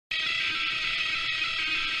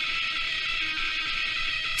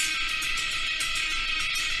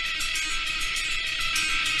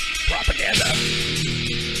propaganda.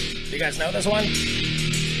 Do you guys know this one? Do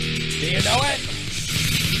you know it?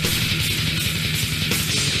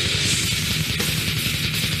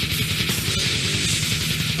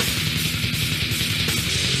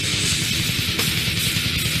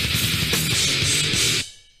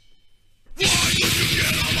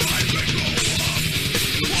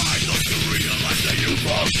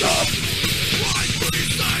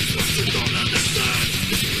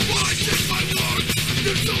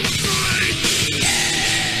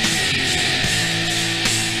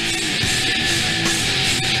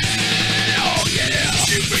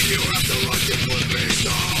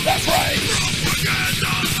 That's right.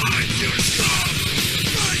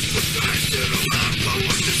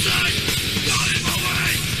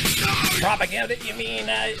 Propaganda, you mean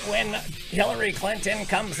when Hillary Clinton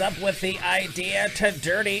comes up with the idea to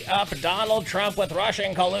dirty up Donald Trump with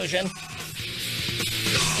Russian collusion?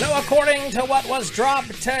 Now, according to what was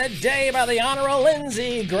dropped today by the Honorable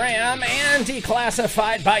Lindsey Graham and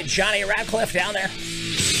declassified by Johnny Ratcliffe down there,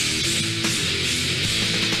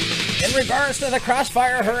 in regards to the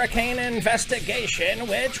Crossfire Hurricane investigation,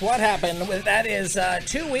 which, what happened with that is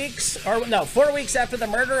 4 weeks after the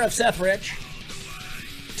murder of Seth Rich.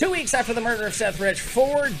 2 weeks after the murder of Seth Rich,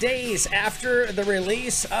 4 days after the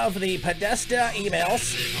release of the Podesta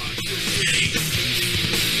emails.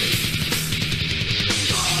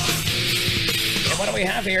 And what do we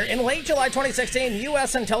have here? In late July 2016,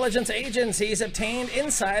 U.S. intelligence agencies obtained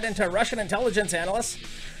insight into Russian intelligence analysts,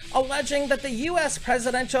 alleging that the U.S.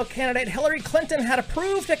 presidential candidate Hillary Clinton had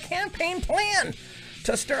approved a campaign plan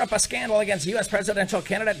to stir up a scandal against U.S. presidential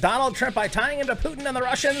candidate Donald Trump by tying him to Putin and the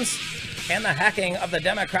Russians, and the hacking of the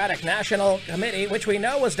Democratic National Committee, which we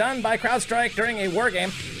know was done by CrowdStrike during a war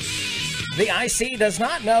game. The IC does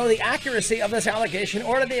not know the accuracy of this allegation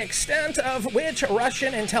or to the extent of which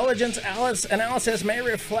Russian intelligence analysis may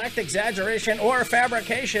reflect exaggeration or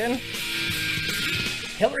fabrication.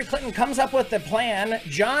 Hillary Clinton comes up with the plan.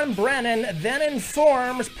 John Brennan then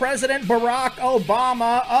informs President Barack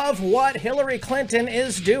Obama of what Hillary Clinton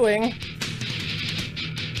is doing.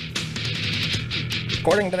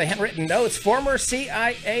 According to the handwritten notes, former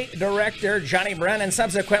CIA Director Johnny Brennan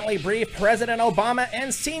subsequently briefed President Obama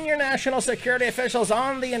and senior national security officials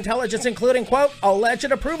on the intelligence, including, quote,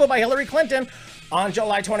 alleged approval by Hillary Clinton on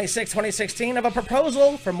July 26, 2016 of a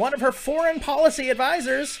proposal from one of her foreign policy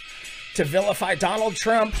advisors to vilify Donald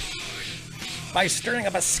Trump by stirring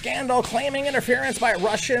up a scandal claiming interference by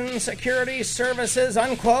Russian security services,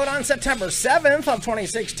 unquote. On September 7th of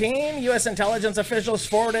 2016, U.S. intelligence officials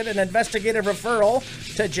forwarded an investigative referral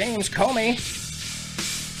to James Comey.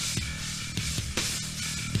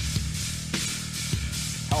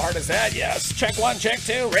 How hard is that? Yes. Check one, check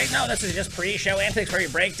two. Right now, this is just pre-show antics where you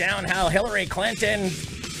break down how Hillary Clinton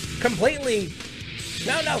completely...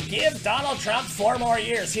 No, give Donald Trump 4 more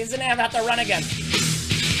years. He's going to have to run again.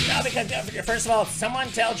 No, because, first of all, someone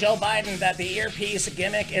tell Joe Biden that the earpiece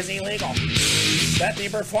gimmick is illegal. That the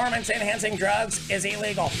performance-enhancing drugs is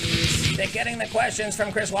illegal. That getting the questions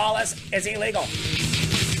from Chris Wallace is illegal.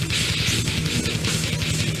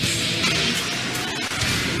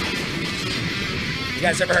 You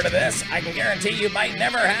guys ever heard of this? I can guarantee you might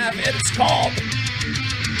never have. It's called...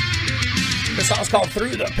 The song's called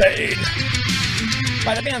Through the Pain,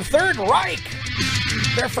 by the band Third Reich.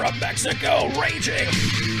 They're from Mexico, raging.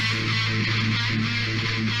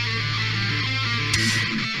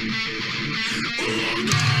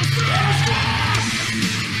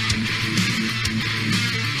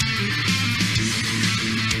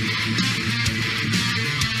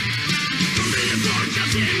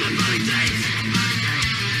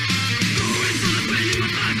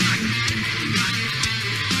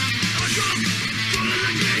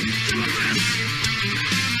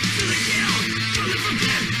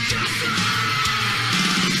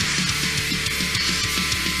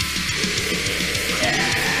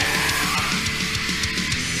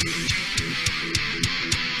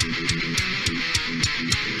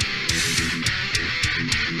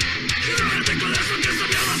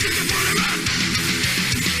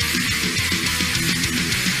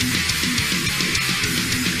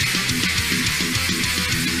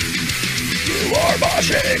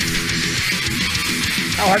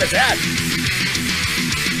 How hard is that?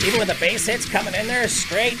 Even with the bass hits coming in there,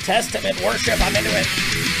 straight Testament worship, I'm into it.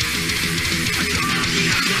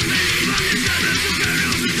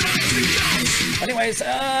 Anyways,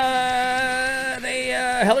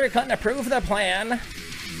 Hillary Clinton approved the plan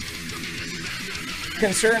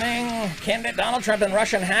concerning candidate Donald Trump and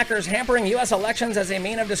Russian hackers hampering U.S. elections as a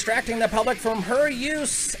mean of distracting the public from her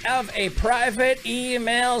use of a private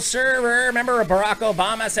email server. Remember Barack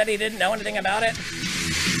Obama said he didn't know anything about it?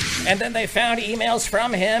 And then they found emails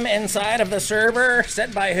from him inside of the server,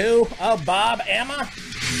 sent by who? Oh, Bob Amma?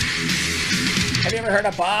 Have you ever heard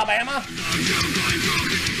of Bob Amma?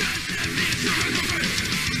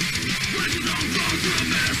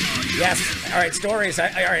 Yes. All right, stories. All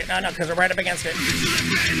right, no, because we're right up against it.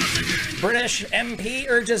 British MP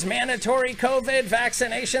urges mandatory COVID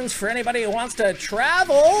vaccinations for anybody who wants to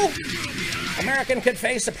travel. American could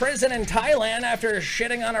face a prison in Thailand after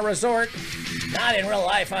shitting on a resort. Not in real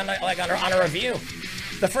life, on a review.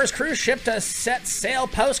 The first cruise ship to set sail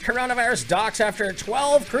post-coronavirus docks after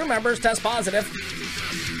 12 crew members test positive.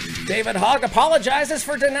 David Hogg apologizes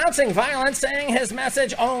for denouncing violence, saying his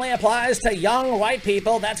message only applies to young white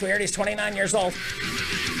people. That's weird. He's 29 years old.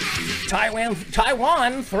 Taiwan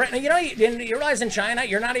threatening. You realize in China,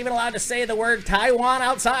 you're not even allowed to say the word Taiwan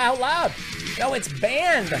out loud. No, it's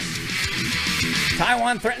banned.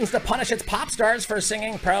 Taiwan threatens to punish its pop stars for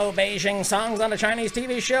singing pro-Beijing songs on a Chinese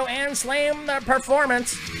TV show and slam their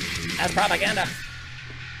performance as propaganda.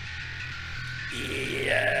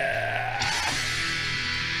 Yeah.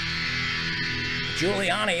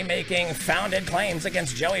 Giuliani making founded claims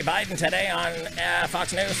against Joey Biden today on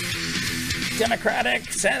Fox News.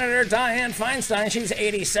 Democratic Senator Dianne Feinstein, she's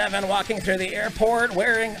 87, walking through the airport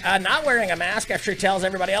not wearing a mask after she tells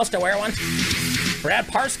everybody else to wear one. Brad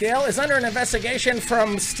Parscale is under an investigation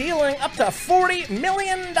from stealing up to $40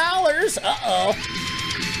 million. Uh-oh.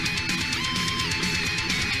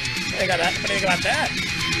 What do you think about that?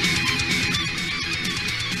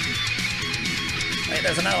 Wait,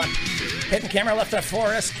 there's another one. Hidden camera left in a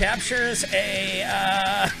forest captures a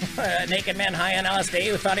naked man high on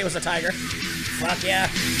LSD who thought he was a tiger. Fuck yeah.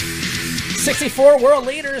 64 world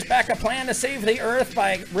leaders back a plan to save the earth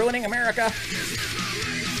by ruining America.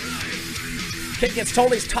 Kid gets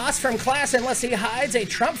told he's tossed from class unless he hides a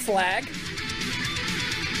Trump flag.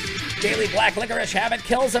 Daily black licorice habit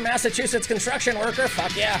kills a Massachusetts construction worker.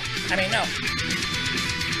 Fuck yeah. I mean, no.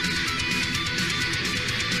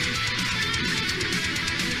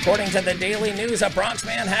 According to the Daily News, a Bronx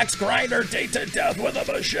man hacks Grindr date to death with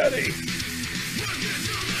a machete.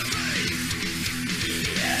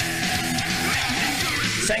 Yeah.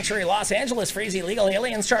 Sanctuary Los Angeles frees illegal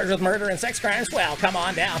aliens charged with murder and sex crimes. Well, come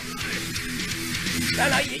on down. No,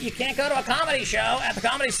 you can't go to a comedy show at the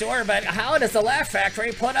Comedy Store, but how does the Laugh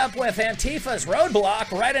Factory put up with Antifa's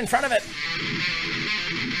roadblock right in front of it?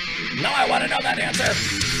 No, I want to know that answer.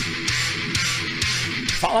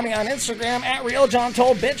 Follow me on Instagram at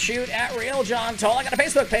RealJohnToll, BitChute at RealJohnToll. I got a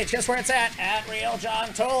Facebook page. Guess where it's at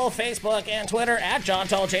RealJohnToll. Facebook and Twitter at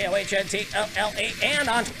JohnToll, JohnTolla. And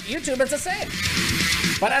on YouTube, it's the same.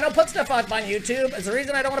 But I don't put stuff up on YouTube. It's the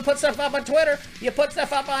reason I don't want to put stuff up on Twitter. You put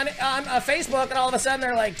stuff up on Facebook, and all of a sudden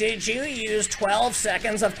they're like, did you use 12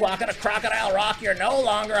 seconds of Crocodile Rock? You're no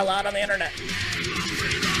longer allowed on the internet.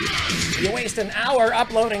 You waste an hour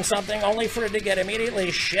uploading something only for it to get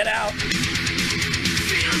immediately shit out.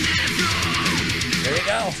 There you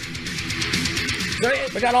go. So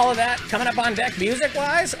we got all of that coming up on deck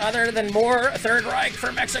music-wise, other than more Third Reich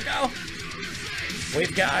for Mexico.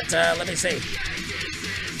 We've got, let me see.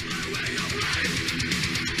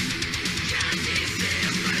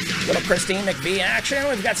 Little Christine McVie action.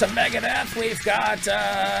 We've got some Megadeth. We've got,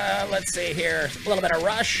 let's see here, a little bit of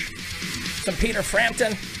Rush. Some Peter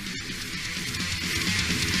Frampton.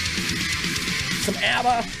 Some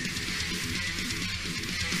ABBA.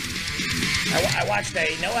 I watched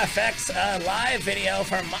a NoFX live video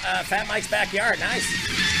from Fat Mike's backyard. Nice.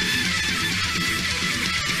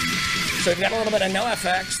 So we've got a little bit of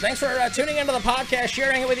NoFX. Thanks for tuning into the podcast,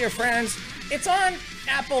 sharing it with your friends. It's on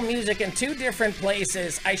Apple Music in 2 different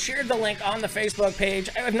places. I shared the link on the Facebook page.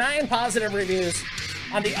 I have 9 positive reviews.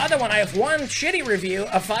 On the other one, I have 1 shitty review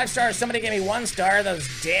of 5 stars. Somebody gave me 1 star. Those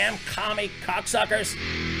damn commie cocksuckers.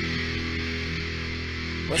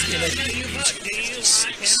 Let's give it. Do you want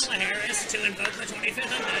Kamala Harris to invoke the 25th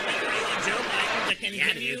Amendment, or do you want Joe Biden to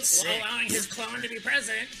continue allowing his clone to be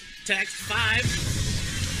president? Text 5.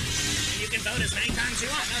 You can vote as many times you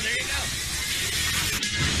want. Oh, there you go.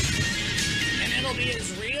 And it'll be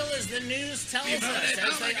as real as the news tells us.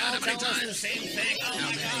 As they all tell us the same thing. Oh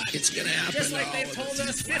my God. It's gonna happen. Just like they've told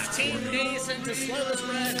us 15 days to slow the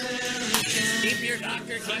spread. Keep your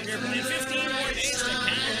doctor, keep your plan. 15 more days to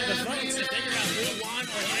count the votes to figure out who won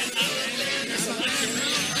or did not win in this election.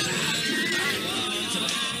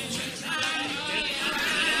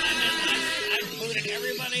 I've booted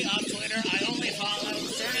everybody on Twitter. I only follow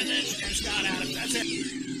Cernovich and Scott Adams. That's it.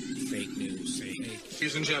 Fake news.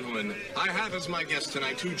 Ladies and gentlemen, I have as my guests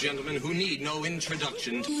tonight 2 gentlemen who need no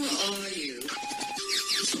introduction. Who are you?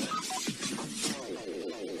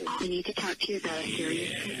 I need to talk to you about a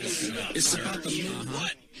serious concern. It's about the moon.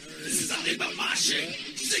 What? nothing but moshing.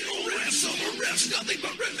 Single riffs over riffs, nothing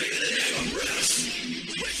but riffing in the name of riffs.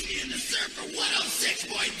 Whiskey in the surfer,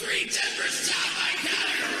 106.3 Denver's top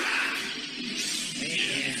iconic rock.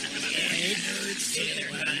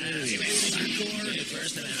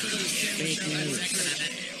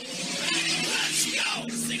 Let's go!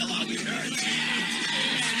 Sing along, you nerds!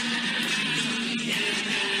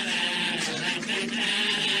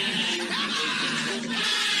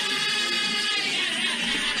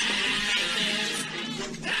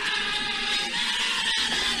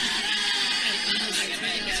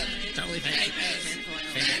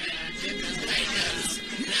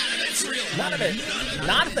 None of it.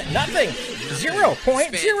 Nothing. 0.0.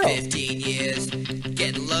 15 years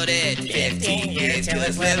getting loaded. 15 years till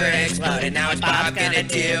his liver exploded. Now what's Bob gonna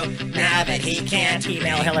do now that he can't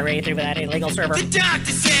Email Hillary through that illegal server. The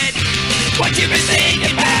doctor said, what you been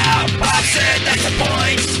thinking about? Bob said, that's the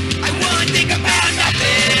point. I won't think about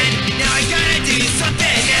nothing. Now I gotta do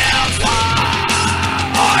something else.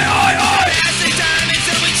 Pass the time and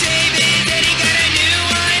someone shaving. Then he got a new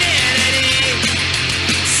identity.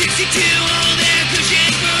 62 old air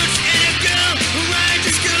cushion boots and a girl who rides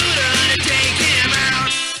a scooter to take him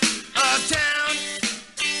out of town.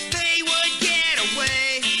 They would get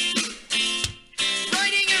away.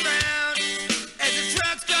 Riding around as the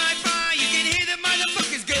trucks drive by, you can hear the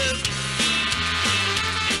motherfuckers go.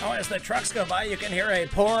 Oh, as the trucks go by, you can hear a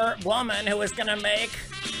poor woman who was going to make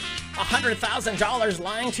 $100,000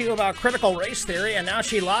 lying to you about critical race theory, and now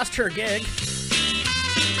she lost her gig.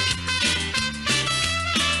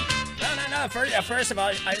 No. First of all,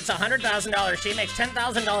 it's $100,000. She makes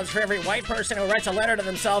 $10,000 for every white person who writes a letter to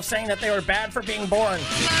themselves saying that they were bad for being born.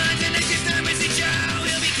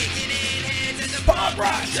 Bob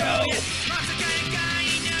Ross Show.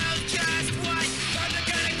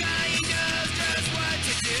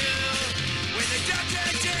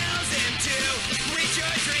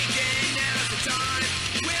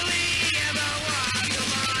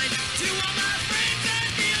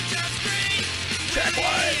 Check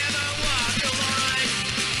one.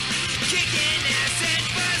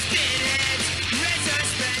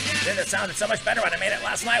 Dude, it sounded so much better when I made it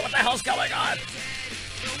last night. What the hell's going on?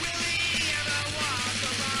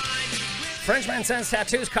 Frenchman sends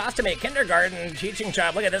tattoos cost him a kindergarten teaching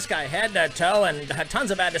job. Look at this guy, head to toe, and had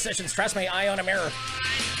tons of bad decisions. Trust me, I own a mirror.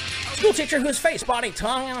 School teacher whose face, body,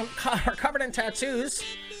 tongue are covered in tattoos.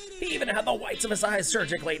 He even had the whites of his eyes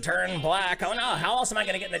surgically turned black. Oh no, how else am I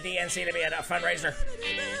going to get in the DNC to be at a fundraiser?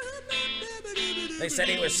 They said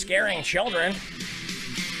he was scaring children.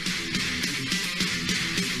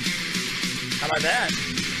 How about that?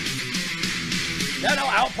 No,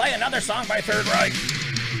 I'll play another song by Third Reich.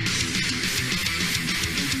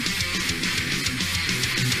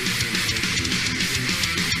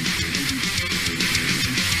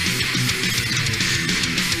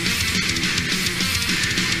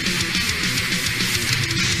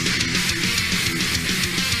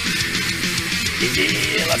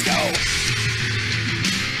 Yeah, let's go.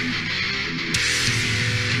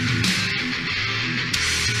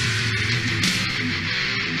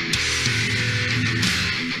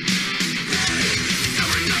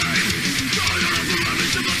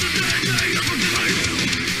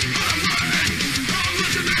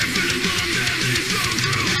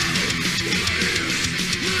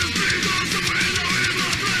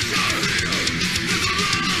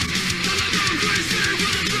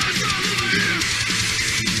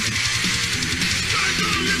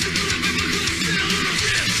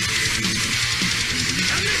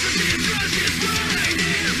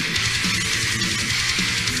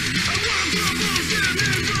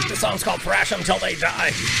 The song's called Thrash Them Till They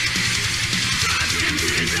Die.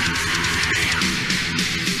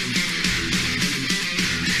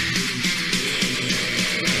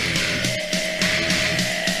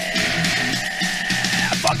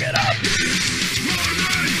 Fuck it up.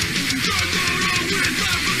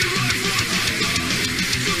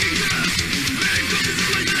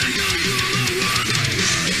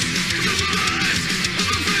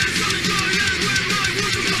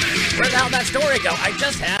 Where the hell did that story go? I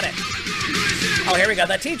just had it. Oh, here we go.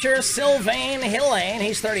 The teacher, Sylvain Hillane,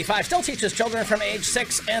 he's 35, still teaches children from age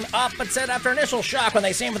 6 and up, but said after initial shock when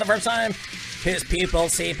they see him for the first time, his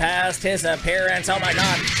pupils see past his appearance. Oh my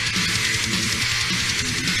God.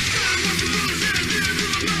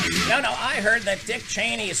 No, I heard that Dick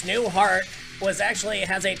Cheney's new heart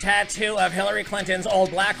has a tattoo of Hillary Clinton's old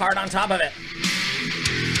black heart on top of it.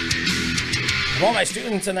 Well, my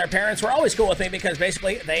students and their parents were always cool with me because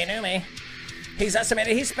basically they knew me. He's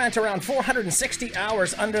estimated he spent around 460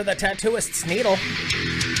 hours under the tattooist's needle.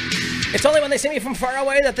 It's only when they see me from far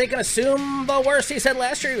away that they can assume the worst. He said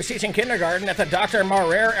last year he was teaching kindergarten at the Dr.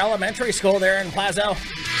 Morer Elementary School there in Plazo,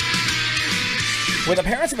 where the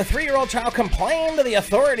parents of a 3-year-old child complained to the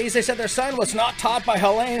authorities. They said their son was not taught by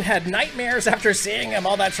Helene, had nightmares after seeing him.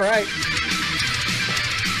 Oh, that's right.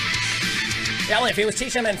 Yeah, if he was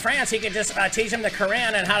teaching him in France, he could just teach him the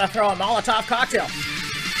Quran and how to throw a Molotov cocktail.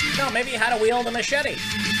 No, maybe how to wield a machete.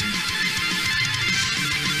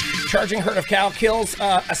 Charging herd of cow kills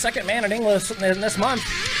a second man in England in this month.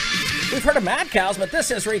 We've heard of mad cows, but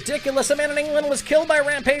this is ridiculous. A man in England was killed by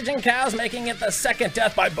rampaging cows, making it the second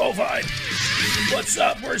death by bovine. What's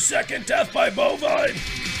up? We're second death by bovine.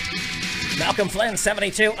 Malcolm Flynn,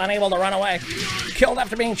 72, unable to run away. Killed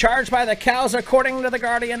after being charged by the cows, according to The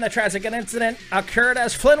Guardian. The tragic incident occurred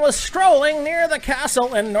as Flynn was strolling near the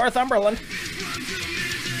castle in Northumberland.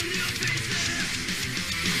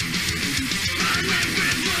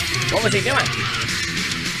 What was he doing?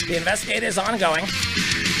 The investigation is ongoing.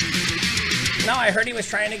 No, I heard he was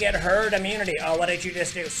trying to get herd immunity. Oh, what did you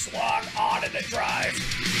just do? Slog on in the drive.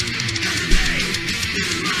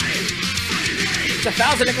 It's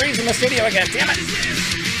 1,000 degrees in the studio again. Damn it.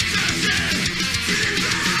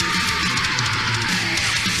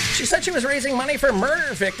 She said she was raising money for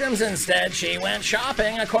murder victims. Instead, she went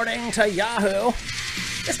shopping, according to Yahoo.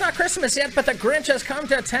 It's not Christmas yet, but the Grinch has come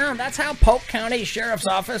to town. That's how Polk County Sheriff's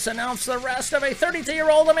Office announced the arrest of a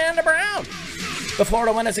 32-year-old Amanda Brown. The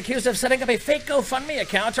Florida one is accused of setting up a fake GoFundMe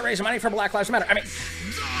account to raise money for Black Lives Matter. I mean...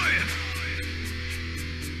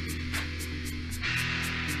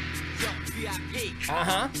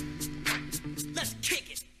 Uh-huh. Let's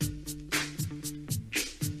kick it.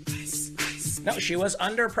 No, she was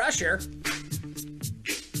under pressure.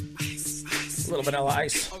 A little vanilla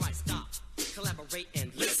ice. All right, stop. Collaborate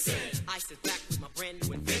and listen. I sit back with my brand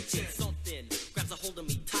new invention. Something grabs a hold of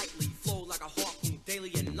me tightly. Flow like a harpoon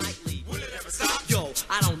daily and nightly. Will it ever stop? Yo,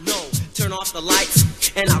 I don't know. Turn off the lights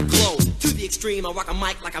and I'll glow. To the extreme, I rock a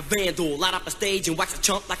mic like a vandal. Light up a stage and wax a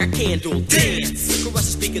chump like a candle. Dance. Caress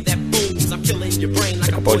a speaker that booms. I'm killing your brain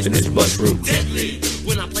like a poisonous mushroom. Deadly.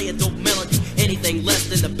 When I play a dope melody, anything less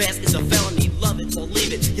than the best is a felony. Love it or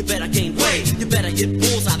leave it. You better gain weight. You better hit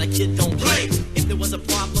bullseye. The kid don't play. If there was a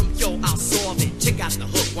problem, yo, I'll solve it. Check out the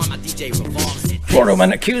hook while my DJ revolves it. Florida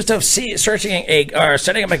woman accused of setting up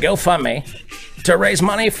a GoFundMe to raise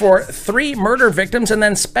money for 3 murder victims and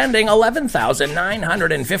then spending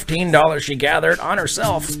 $11,915 she gathered on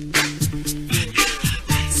herself.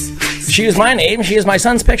 She used my name, she used my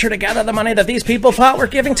son's picture to gather the money that these people thought were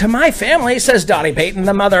giving to my family, says Dottie Payton,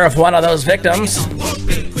 the mother of one of those victims.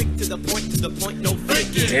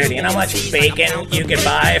 Dude, you know how much bacon you could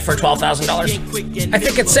buy for $12,000? I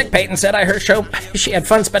think it's sick, Payton said. I heard she had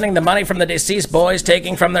fun spending the money from the deceased boys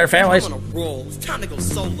taking from their families.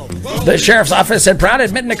 The sheriff's office said Brown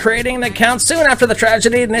admitted to creating an account soon after the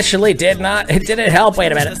tragedy. Initially didn't help.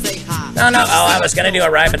 Wait a minute. No. Oh, I was going to do it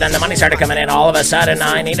right, but then the money started coming in all of a sudden.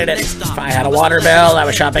 I needed it. If I had a water bill, I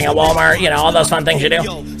was shopping at Walmart, you know, all those fun things you do.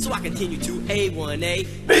 So I continue to A1A.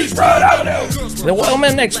 Beachfront Avenue. The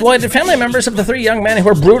woman exploited family members of the 3 young men who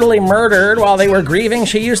were brutally murdered while they were grieving.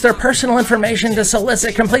 She used their personal information to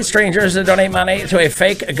solicit complete strangers to donate money to a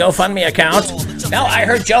fake GoFundMe account. Now, I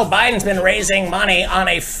heard Joe Biden's been raising money on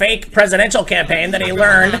a fake presidential campaign that he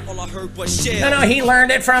learned. No, he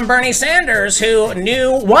learned it from Bernie Sanders, who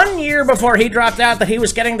knew 1 year before he dropped out that he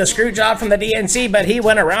was getting the screw job from the DNC, but he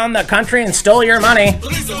went around the country and stole your money.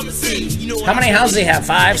 How many houses do you have?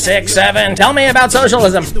 5, 6, 7? Tell me about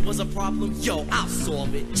socialism. There was a problem, yo, I'll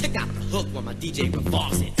solve it. Check out the hook while my DJ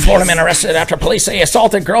revolves it. Florida man arrested after police say he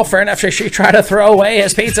assaulted girlfriend after she tried to throw away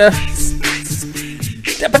his pizza.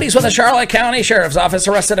 Deputies with the Charlotte County Sheriff's Office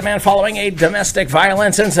arrested a man following a domestic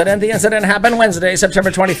violence incident. The incident happened Wednesday, September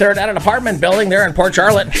 23rd, at an apartment building there in Port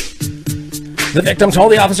Charlotte. The victim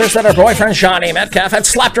told the officers that her boyfriend, Shawnee Metcalf, had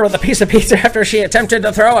slapped her with a piece of pizza after she attempted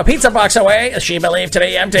to throw a pizza box away, she believed to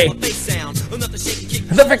be empty.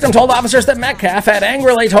 The victim told officers that Metcalf had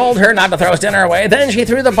angrily told her not to throw his dinner away. Then she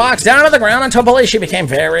threw the box down to the ground and told police she became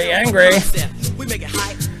very angry.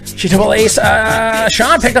 She told police,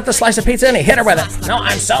 Sean picked up the slice of pizza and he hit her with it. No,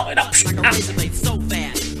 I'm so... No,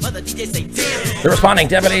 The responding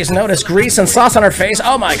deputies noticed grease and sauce on her face.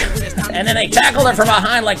 Oh my God. And then they tackled her from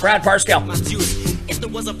behind like Brad Parscale. If there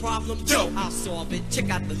was a problem, yo, I'll solve it. Check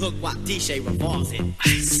out the hook while DJ revolves it.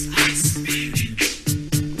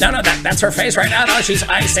 No, that's her face right now. No, she's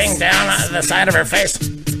icing down the side of her face.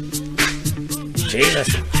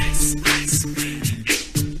 Jesus.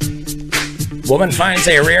 Woman finds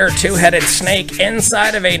a rare 2-headed snake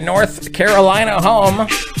inside of a North Carolina home.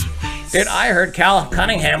 Dude, I heard Cal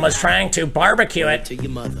Cunningham was trying to barbecue it. To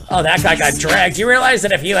your mother. Oh, that guy got dragged. You realize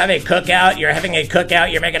that if you have a cookout, you're having a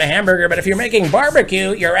cookout, you're making a hamburger, but if you're making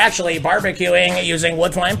barbecue, you're actually barbecuing using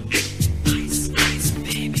wood flame?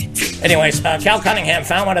 Anyways, Cal Cunningham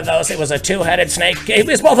found one of those. It was a two-headed snake. He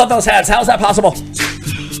missed both of those heads. How's that possible?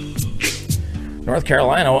 North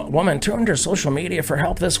Carolina, a woman turned to social media for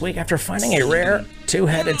help this week after finding a rare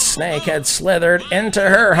two-headed snake had slithered into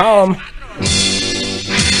her home.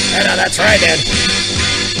 I know, that's right, dude.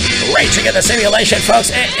 Raging in the simulation, folks.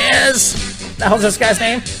 It is... The hell's this guy's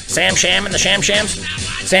name? Sam Sham and the Sham Shams?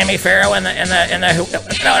 Sammy Farrow and the...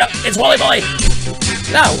 No, it's Wooly Bully.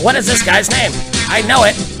 No, what is this guy's name? I know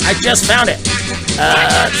it. I just found it.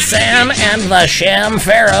 Sam and the Sham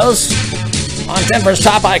Pharaohs on Denver's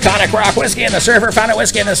top iconic rock whiskey and the surfer. Found at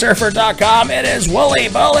whiskeyandthesurfer.com. It is Wooly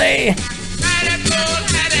Bully.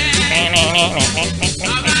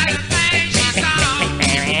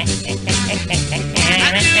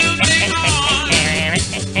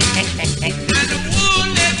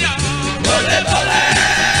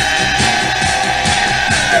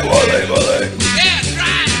 Wooly Bully.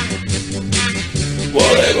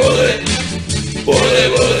 Wooly Bully. Wooly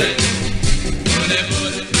Bully.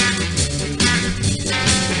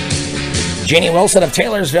 Jeannie Wilson of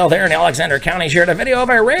Taylorsville there in Alexander County shared a video of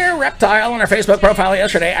a rare reptile on her Facebook profile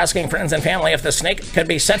yesterday, asking friends and family if the snake could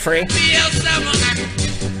be set free.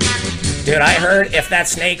 Dude, I heard if that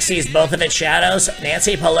snake sees both of its shadows,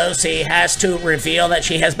 Nancy Pelosi has to reveal that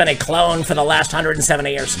she has been a clone for the last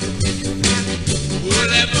 170 years.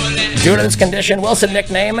 Due to this condition, Wilson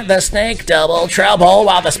nicknamed the snake Double Trouble.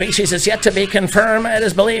 While the species is yet to be confirmed, it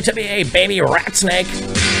is believed to be a baby rat snake.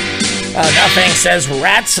 Nothing says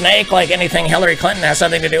rat snake like anything Hillary Clinton has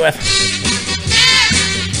something to do with.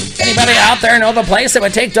 Anybody out there know the place that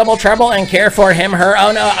would take Double Trouble and care for him, her?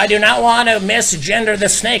 Oh no, I do not want to misgender the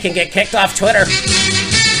snake and get kicked off Twitter.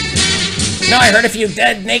 No, I heard if you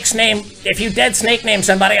dead snake name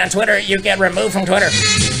somebody on Twitter, you get removed from Twitter.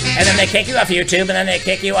 And then they kick you off YouTube, and then they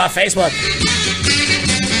kick you off Facebook.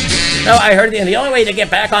 No, I heard the only way to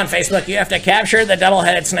get back on Facebook, you have to capture the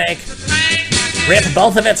double-headed snake, rip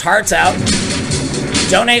both of its hearts out,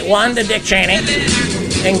 donate one to Dick Cheney,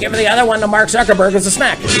 and give the other one to Mark Zuckerberg as a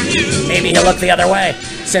snack. Maybe he'll look the other way,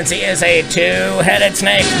 since he is a two-headed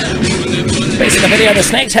snake. Based on the video, the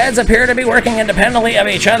snake's heads appear to be working independently of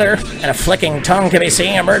each other, and a flicking tongue can be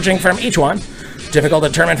seen emerging from each one. Difficult to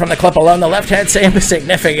determine from the clip alone, the left head seems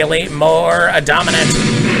significantly more dominant.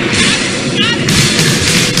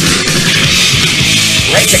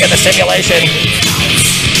 Racing in the simulation.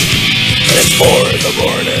 It's 4 in the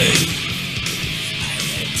morning.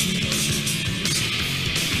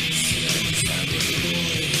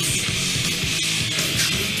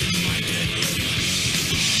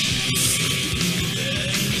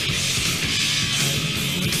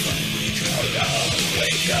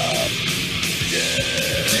 Wake up.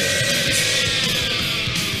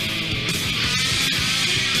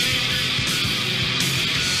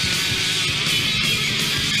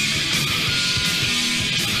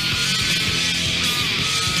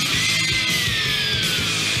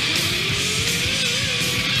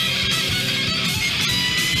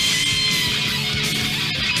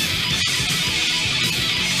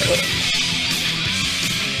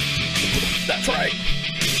 That's right.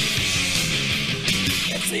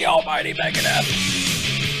 It's the almighty Megadeth.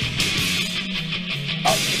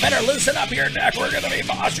 Oh, you better loosen up your neck. We're gonna be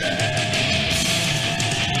moshing.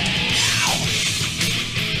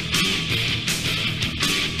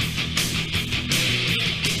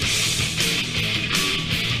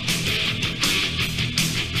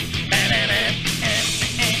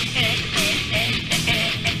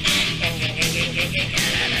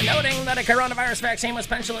 Noting that a coronavirus vaccine was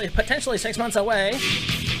potentially 6 months away,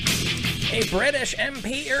 a British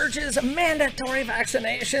MP urges mandatory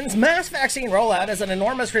vaccinations. Mass vaccine rollout is an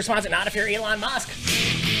enormous response. Not if you're Elon Musk.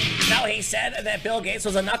 No, he said that Bill Gates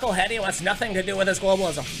was a knucklehead. He wants nothing to do with his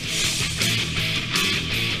globalism.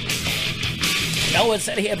 Elwood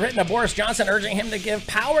said he had written to Boris Johnson urging him to give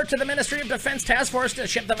power to the Ministry of Defense Task Force to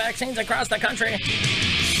ship the vaccines across the country.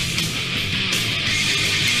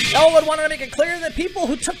 Elwood wanted to make it clear that people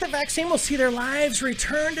who took the vaccine will see their lives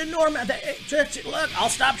return to normal. Look, I'll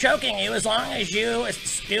stop choking you as long as you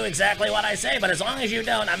do exactly what I say, but as long as you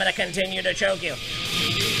don't, I'm going to continue to choke you.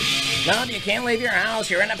 No, you can't leave your house.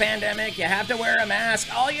 You're in a pandemic. You have to wear a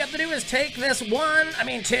mask. All you have to do is take this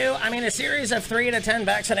a series of 3 to 10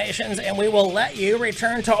 vaccinations, and we will let you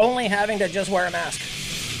return to only having to just wear a mask.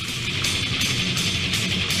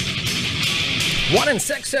 1 in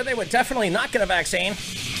 6 said they would definitely not get a vaccine.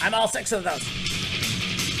 I'm all 6 of those.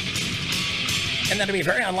 and then to be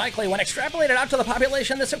very unlikely. When extrapolated out to the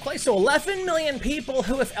population, this equates to 11 million people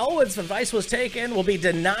who, if Elwood's advice was taken, will be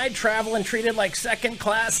denied travel and treated like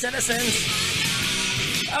second-class citizens.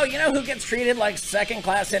 Oh, you know who gets treated like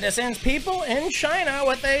second-class citizens? People in China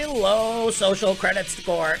with a low social credit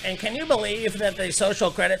score. And can you believe that the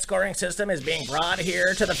social credit scoring system is being brought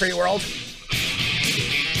here to the free world?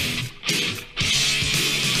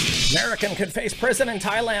 American could face prison in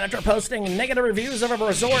Thailand after posting negative reviews of a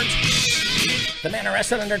resort. The man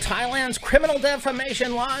arrested under Thailand's criminal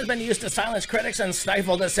defamation law has been used to silence critics and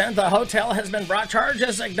stifle dissent. The hotel has been brought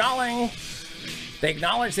charges They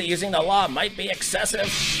acknowledge that using the law might be excessive.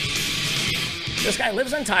 This guy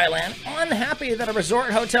lives in Thailand, unhappy that a resort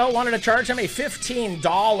hotel wanted to charge him a $15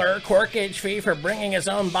 corkage fee for bringing his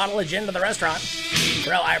own bottle of gin to the restaurant.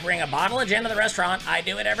 Bro, I bring a bottle of gin to the restaurant. I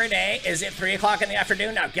do it every day. Is it 3 o'clock in the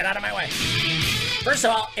afternoon? Now get out of my way. First of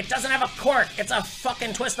all, it doesn't have a cork. It's a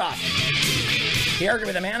fucking twist off. He argued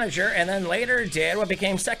with the manager and then later did what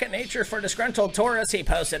became second nature for disgruntled tourists. He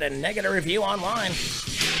posted a negative review online.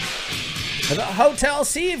 The Hotel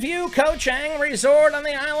Seaview Koh Chang Resort on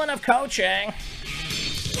the island of Koh Chang.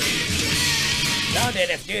 No, dude,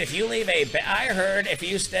 if you leave I heard if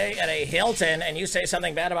you stay at a Hilton and you say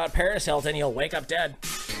something bad about Paris Hilton, you'll wake up dead.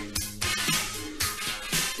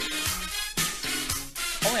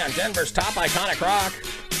 Only on Denver's top iconic rock.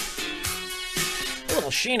 A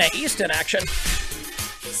little Sheena Easton action.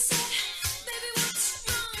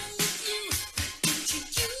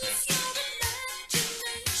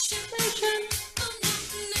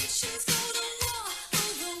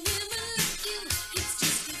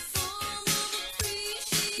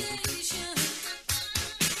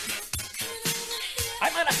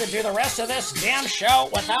 To do the rest of this damn show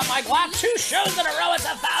without my glass. 2 shows in a row. It's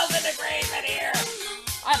 1,000 degrees in here.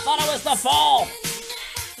 I thought it was the fall.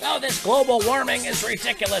 No, this global warming is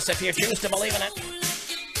ridiculous if you choose to believe in it.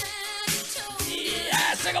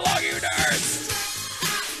 Yeah, sing along, you nerds.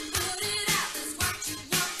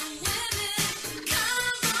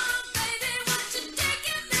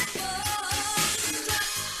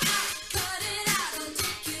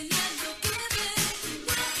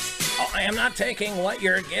 I am not taking what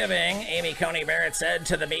you're giving, Amy Coney Barrett said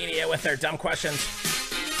to the media with their dumb questions.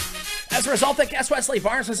 As a result, the guest Wesley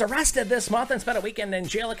Barnes was arrested this month and spent a weekend in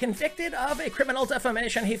jail, convicted of a criminal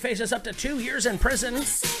defamation. He faces up to 2 years in prison.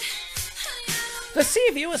 The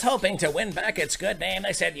Seaview is hoping to win back its good name.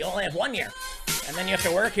 They said you only have 1 year, and then you have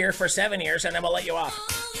to work here for 7 years, and then we'll let you off.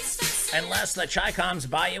 Unless the Chi-Coms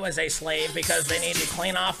buy you as a slave because they need to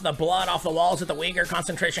clean off the blood off the walls at the Uyghur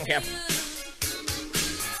concentration camp.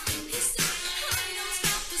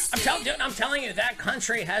 I'm telling you, that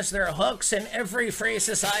country has their hooks in every free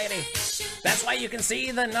society. That's why you can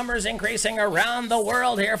see the numbers increasing around the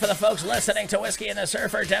world here for the folks listening to Whiskey and the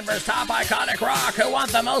Surfer, Denver's top iconic rock, who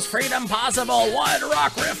want the most freedom possible, one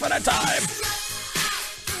rock riff at a time.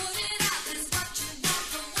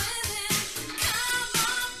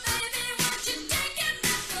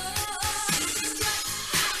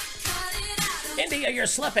 India, you're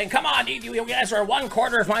slipping. Come on, you guys are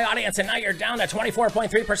 1/4 of my audience, and now you're down to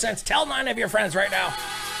 24.3%. Tell 9 of your friends right now.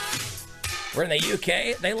 We're in the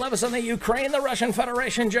UK. They love us in the Ukraine, the Russian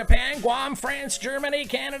Federation, Japan, Guam, France, Germany,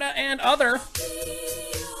 Canada, and other.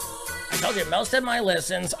 I told you, most of my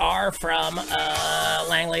listens are from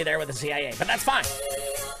Langley there with the CIA, but that's fine.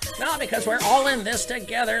 No, because we're all in this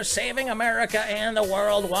together, saving America and the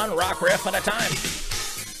world one rock riff at a time.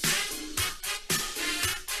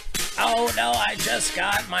 Oh no, I just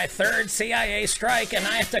got my 3rd CIA strike and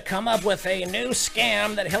I have to come up with a new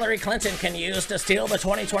scam that Hillary Clinton can use to steal the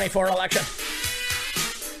 2024 election.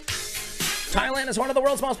 Thailand is one of the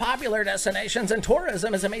world's most popular destinations and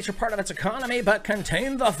tourism is a major part of its economy, but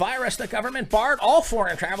contained the virus. The government barred all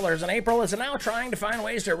foreign travelers in April, is now trying to find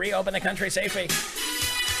ways to reopen the country safely.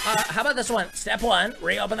 How about this one? Step 1,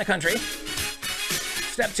 reopen the country.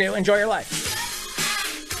 Step 2, enjoy your life.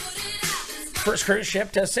 First cruise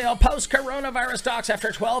ship to sail post-coronavirus docks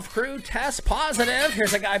after 12 crew test positive.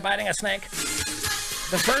 Here's a guy biting a snake.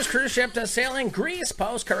 The first cruise ship to sail in Greece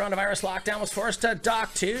post-coronavirus lockdown was forced to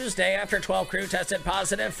dock Tuesday after 12 crew tested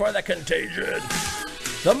positive for the contagion.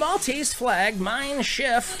 The Maltese flag Mein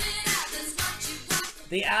Schiff.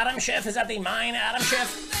 The Adam Schiff, is that the Mein Adam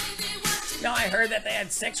Schiff? No, I heard that they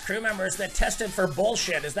had 6 crew members that tested for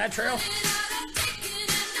bullshit. Is that true?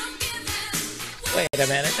 Wait a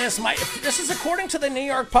minute, this is according to the New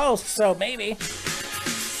York Post, so maybe.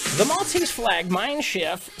 The Maltese flag Mein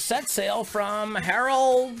Schiff set sail from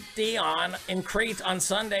Herald-Dion in Crete on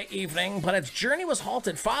Sunday evening, but its journey was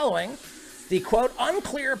halted following the, quote,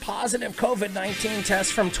 unclear positive COVID-19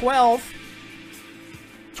 test from 12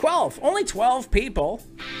 12. Only 12 people.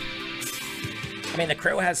 I mean, the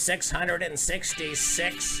crew has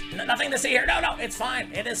 666. Nothing to see here. No, it's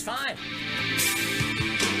fine. It is fine.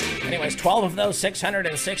 Anyways, 12 of those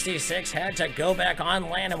 666 had to go back on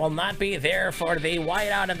land and will not be there for the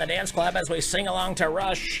whiteout in the dance club as we sing along to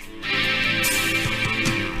Rush.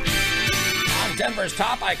 On Denver's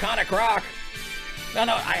top iconic rock. No,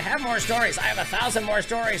 I have more stories. I have 1,000 more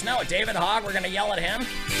stories. No, David Hogg, we're going to yell at him.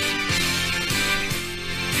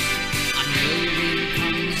 I know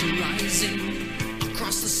comes rising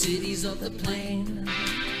across the cities of the plain.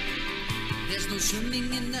 There's no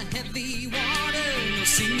swimming in the heavy water, no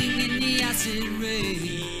singing in the acid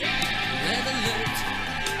rain.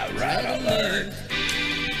 Red alert.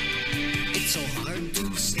 It's so hard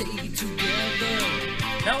to stay together.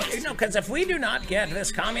 No, because if we do not get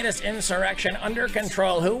this communist insurrection under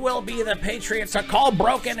control, who will be the patriots to call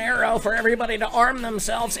Broken Arrow for everybody to arm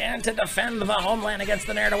themselves and to defend the homeland against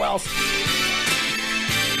the ne'er-do-wells?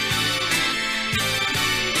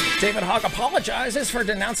 David Hogg apologizes for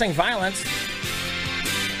denouncing violence. The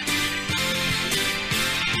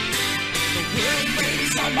world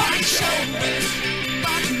weighs on my shoulders,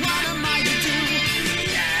 but what am I to do?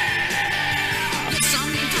 Yeah. You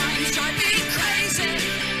sometimes drive me crazy,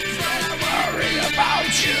 but I worry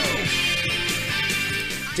about you.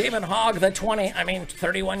 David Hogg, the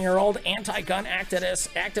 31-year-old anti-gun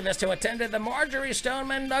activist who attended the Marjorie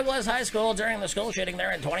Stoneman Douglas High School during the school shooting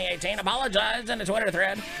there in 2018, apologized in a Twitter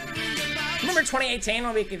thread. Remember 2018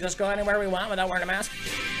 when we could just go anywhere we want without wearing a mask?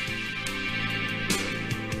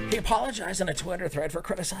 He apologized in a Twitter thread for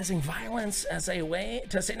criticizing violence as a way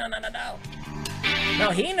to say no.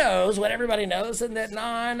 Now, he knows what everybody knows, and that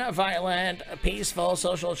non-violent, peaceful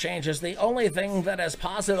social change is the only thing that is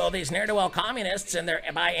possible. These ne'er-do-well communists, and their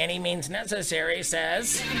by any means necessary,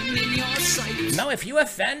 says, no, if you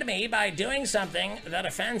offend me by doing something that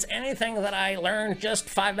offends anything that I learned just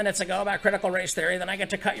 5 minutes ago about critical race theory, then I get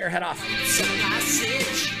to cut your head off.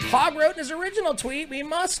 Hogg wrote in his original tweet, we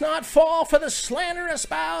must not fall for the slander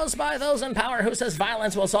espoused by those in power who says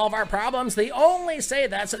violence will solve our problems. They only say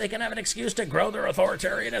that so they can have an excuse to grow their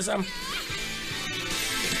authoritarianism.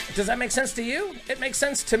 Does that make sense to you? It makes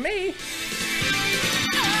sense to me.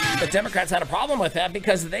 The Democrats had a problem with that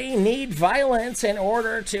because they need violence in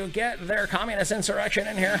order to get their communist insurrection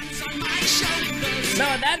in here.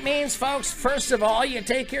 No, that means, folks, first of all, you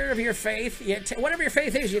take care of your faith. Whatever your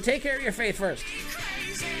faith is, you take care of your faith first.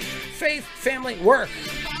 Faith, family, work.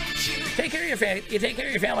 Take care of your faith, you take care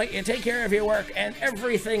of your family, you take care of your work, and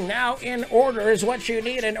everything now in order is what you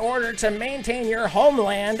need in order to maintain your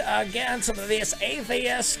homeland against this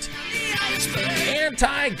atheist,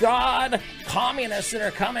 anti-God communists that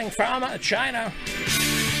are coming from China.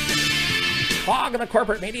 Hogg, the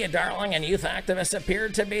corporate media darling and youth activist,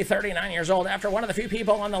 appeared to be 39 years old after one of the few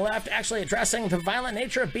people on the left actually addressing the violent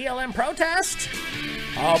nature of BLM protest.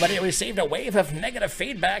 Oh, but he received a wave of negative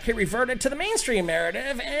feedback. He reverted to the mainstream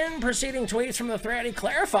narrative. In preceding tweets from the thread, he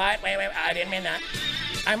clarified, wait, I didn't mean that.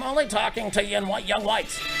 I'm only talking to young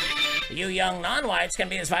whites. You young non-whites can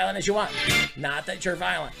be as violent as you want. Not that you're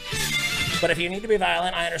violent. But if you need to be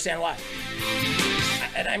violent, I understand why.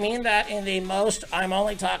 And I mean that in the most I'm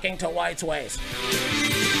only talking to whites ways.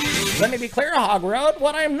 Let me be clear, Hogg wrote,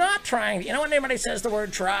 what I'm not trying, you know when anybody says the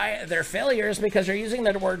word try, they're failures because you're using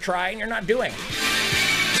the word try and you're not doing.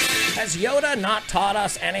 Has Yoda not taught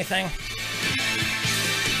us anything?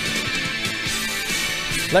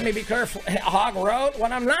 Let me be clear, Hogg wrote,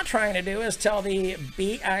 what I'm not trying to do is tell the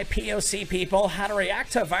BIPOC people how to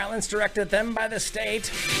react to violence directed at them by the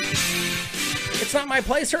state. It's not my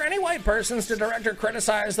place or any white person's to direct or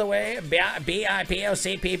criticize the way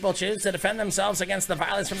BIPOC people choose to defend themselves against the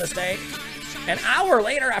violence from the state. An hour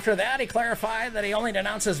later after that, he clarified that he only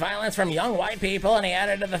denounces violence from young white people, and he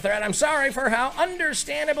added to the thread, I'm sorry for how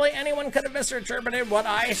understandably anyone could have misinterpreted what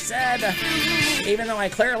I said, even though I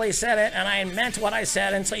clearly said it, and I meant what I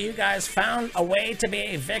said until you guys found a way to be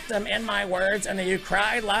a victim in my words, and then you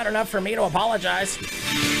cried loud enough for me to apologize.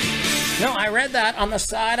 No, I read that on the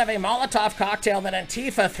side of a Molotov cocktail that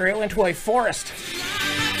Antifa threw into a forest.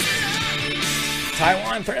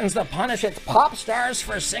 Taiwan threatens to punish its pop stars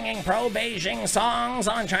for singing pro-Beijing songs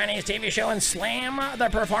on Chinese TV show and slam the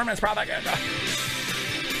performance propaganda.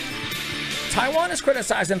 Taiwan is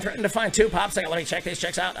criticized and threatened to fine two pop singers. Let me check these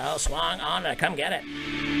chicks out. Oh, swung on to come get it.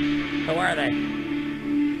 Who are they?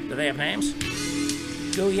 Do they have names?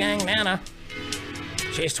 Gu Yang Nana.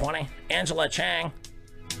 She's 20. Angela Chang.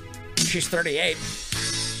 She's 38.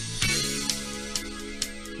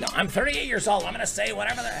 No, I'm 38 years old. I'm going to say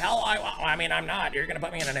whatever the hell I want. I mean, I'm not. You're going to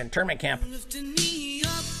put me in an internment camp. Lifting me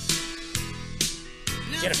up.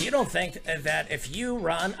 Now Yet if you don't think that if you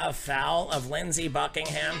run afoul of Lindsey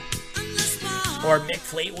Buckingham or Mick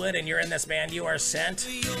Fleetwood and you're in this band, you are sent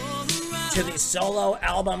to the solo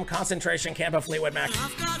album concentration camp of Fleetwood Mac.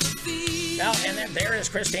 Well, and then there is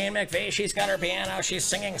Christine McVie. She's got her piano. She's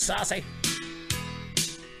singing saucy.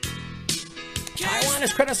 Taiwan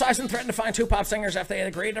has criticized and threatened to fine two pop singers after they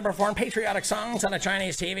agreed to perform patriotic songs on a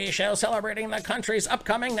Chinese TV show celebrating the country's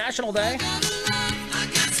upcoming National Day.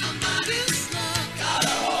 Gotta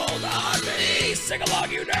hold on me. Sing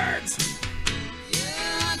along, you nerds.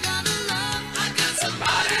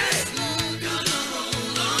 Somebody.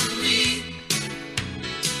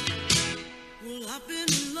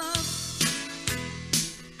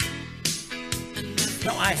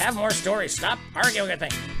 No, I have more stories. Stop arguing with me.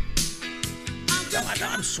 No,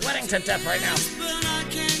 I'm sweating to death right now.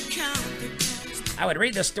 I would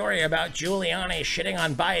read this story about Giuliani shitting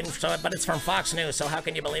on Biden, but it's from Fox News, so how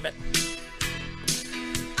can you believe it?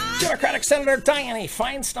 Democratic Senator Dianne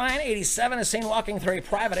Feinstein, 87, is seen walking through a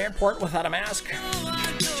private airport without a mask.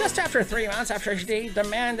 Just after 3 months after she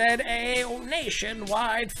demanded a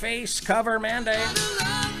nationwide face cover mandate.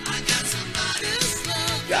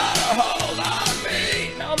 Got a hold on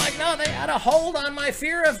me. No, Mike, no, they had a hold on my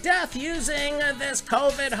fear of death using this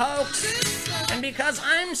COVID hoax. And because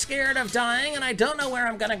I'm scared of dying and I don't know where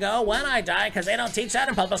I'm going to go when I die, because they don't teach that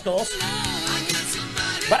in public schools.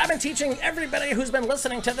 But I've been teaching everybody who's been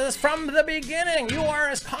listening to this from the beginning. You are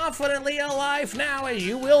as confidently alive now as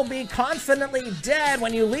you will be confidently dead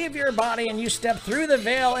when you leave your body and you step through the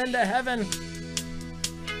veil into heaven.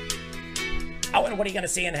 Oh, and what are you going to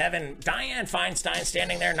see in heaven? Dianne Feinstein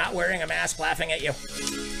standing there not wearing a mask laughing at you.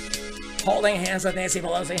 Holding hands with Nancy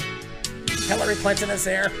Pelosi. Hillary Clinton is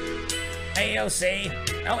there. AOC.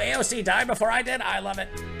 Oh, AOC died before I did? I love it.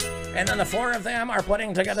 And then the four of them are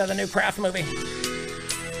putting together the new Kraft movie.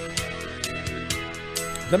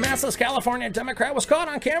 The massless California Democrat was caught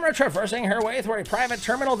on camera traversing her way through a private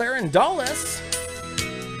terminal there in Dulles.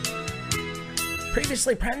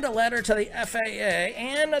 Previously penned a letter to the FAA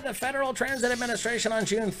and the Federal Transit Administration on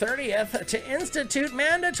June 30th to institute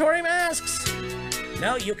mandatory masks.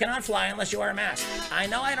 No, you cannot fly unless you wear a mask. I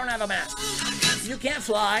know I don't have a mask. You can't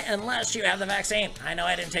fly unless you have the vaccine. I know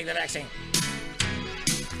I didn't take the vaccine.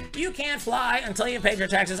 You can't fly until you've paid your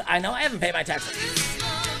taxes. I know I haven't paid my taxes.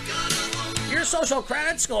 Your social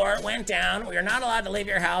credit score went down. You're not allowed to leave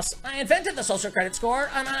your house. I invented the social credit score,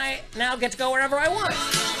 and I now get to go wherever I want.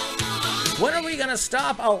 When are we going to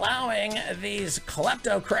stop allowing these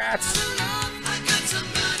kleptocrats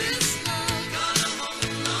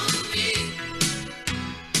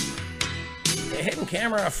a hidden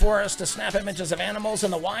camera of forest to snap images of animals in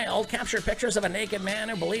the wild captured pictures of a naked man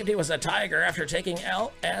who believed he was a tiger after taking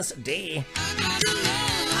LSD.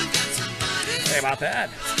 Say about that.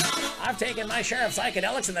 I've taken my share of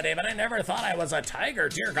psychedelics in the day, but I never thought I was a tiger,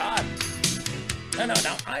 dear God. No.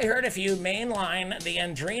 I heard if you mainline the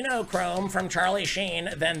adrenochrome from Charlie Sheen,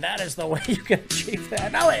 then that is the way you can achieve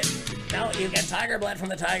that. No, you get tiger blood from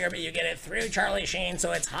the tiger, but you get it through Charlie Sheen,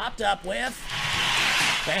 so it's hopped up with...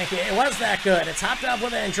 Thank you. It was that good. It's hopped up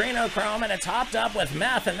with adrenochrome, and it's hopped up with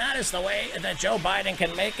meth, and that is the way that Joe Biden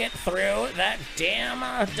can make it through that damn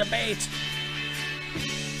debate.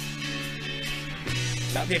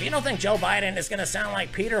 Now, if you don't think Joe Biden is going to sound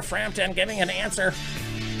like Peter Frampton giving an answer...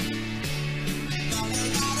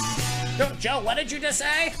 Joe, what did you just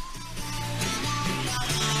say?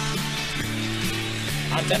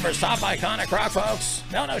 On Denver's top iconic rock, folks.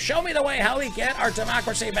 No, show me the way how we get our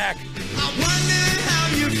democracy back. I wonder how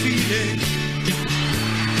you're feeling.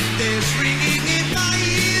 There's ringing in my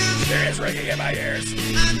ears. There is ringing in my ears.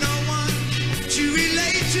 And no one to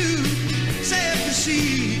relate to, save to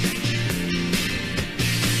see.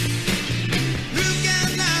 Who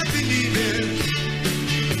can I believe in?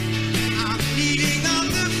 I'm eating on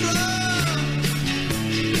the floor.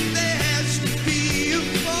 There has to be a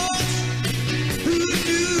force. Who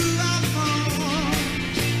do I want?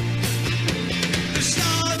 The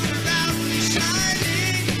stars are out and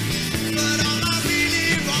shining, but all I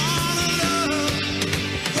really wanna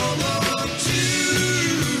go to.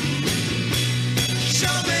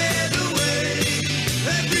 Show me the way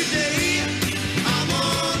every day. I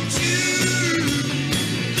want to.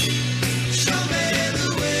 Show me the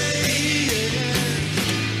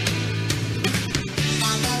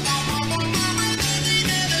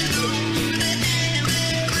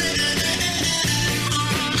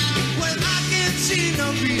when I can't see no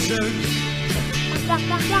reason,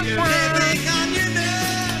 you're getting on your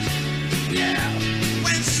nerves. Yeah.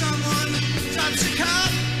 When someone drops a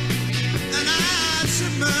cup and I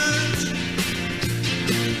submerge,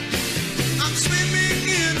 I'm swimming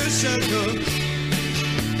in a circle.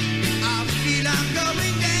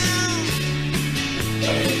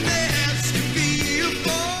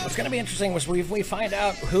 What's going to be interesting was we find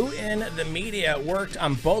out who in the media worked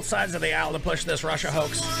on both sides of the aisle to push this Russia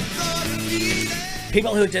hoax.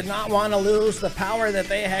 People who did not want to lose the power that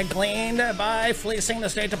they had gleaned by fleecing the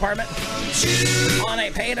State Department on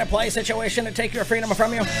a pay-to-play situation to take your freedom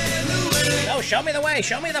from you. No, show me the way.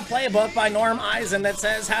 Show me the playbook by Norm Eisen that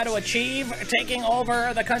says how to achieve taking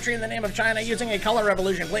over the country in the name of China using a color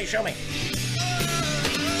revolution. Please show me.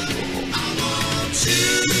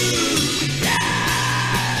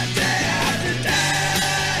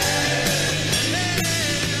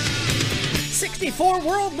 64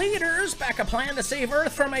 world leaders back a plan to save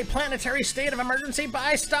Earth from a planetary state of emergency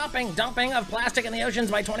by stopping dumping of plastic in the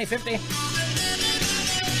oceans by 2050.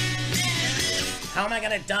 How am I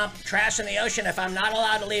going to dump trash in the ocean if I'm not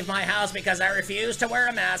allowed to leave my house because I refuse to wear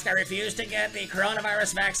a mask? I refuse to get the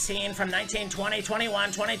coronavirus vaccine from 19, 20,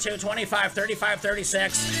 21, 22, 25, 35,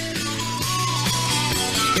 36.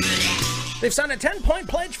 They've signed a 10-point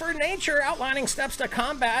pledge for nature outlining steps to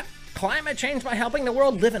combat climate change by helping the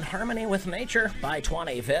world live in harmony with nature by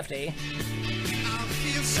 2050.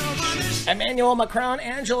 Emmanuel Macron,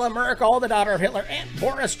 Angela Merkel, the daughter of Hitler, and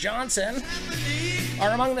Boris Johnson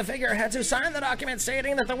are among the figureheads who signed the document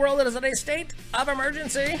stating that the world is in a state of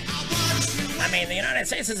emergency. I mean, the United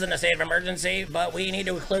States is in a state of emergency, but we need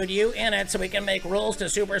to include you in it so we can make rules to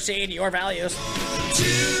supersede your values.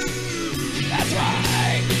 That's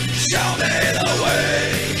right. Show me the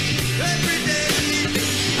way. Every day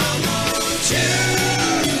I want you.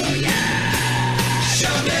 Yeah.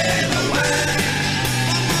 Show me the way.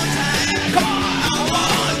 One more time. Come on. I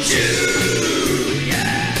want you.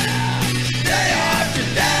 Yeah. Day after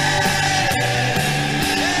day.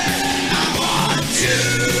 I want you.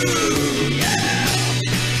 Yeah.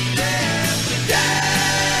 Day after day.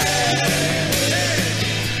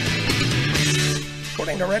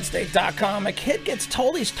 According to RedState.com, a kid gets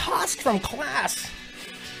told he's tossed from class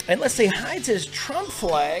unless he hides his Trump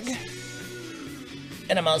flag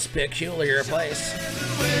in a most peculiar place.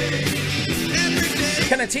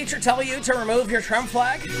 Can a teacher tell you to remove your Trump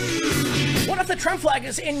flag? What if the Trump flag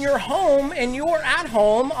is in your home and you're at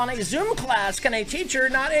home on a Zoom class? Can a teacher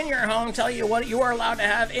not in your home tell you what you are allowed to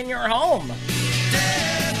have in your home?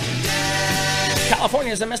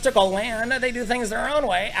 California is a mystical land. They do things their own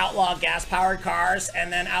way. Outlaw gas-powered cars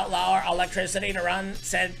and then outlaw electricity to run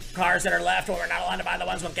said cars that are left when we're not allowed to buy the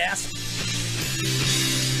ones with gas.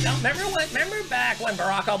 Now, remember back when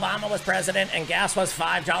Barack Obama was president and gas was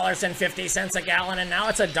 $5.50 a gallon and now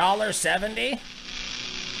it's $1.70?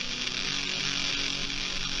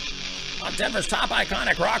 On Denver's top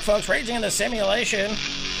iconic rock, folks, raging in the simulation.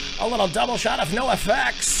 A little double shot of no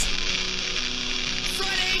effects.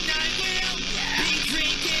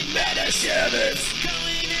 Medicines.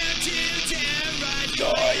 Going out to terrorize.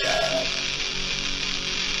 Oh, yeah.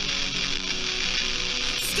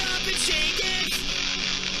 Stop and shake it.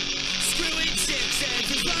 Screwing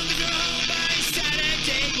sixes as long as you're home by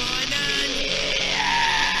Saturday morning.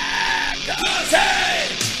 Yeah. Cause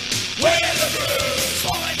hey, we're the Bruce.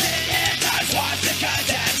 Falling in and that's what's the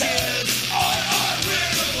contenders.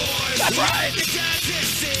 We're the boys. That's right.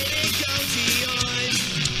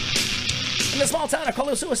 In the small town of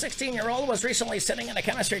Colusa, a 16-year-old was recently sitting in a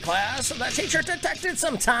chemistry class. The teacher detected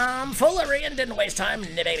some tomfoolery and didn't waste time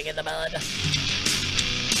nibbling in the mud.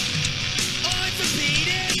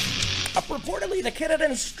 Reportedly, the kid had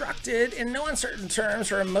instructed in no uncertain terms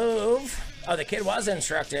to remove... Oh, the kid was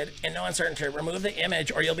instructed in no uncertain terms to remove the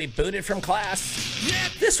image or you'll be booted from class.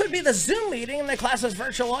 This would be the Zoom meeting. The class was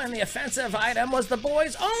virtual and the offensive item was the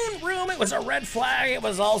boys' own room. It was a red flag. It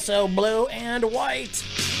was also blue and white.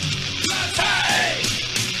 Hey,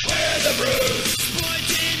 we're the Bruce.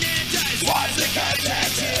 What's the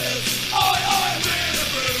contenders? We're the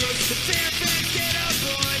Bruce. The Fairfax get up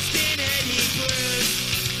boys, skinhead he Bruce.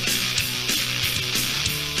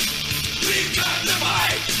 We've got the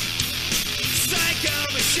mic. Psycho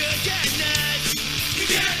and sugar nuts. You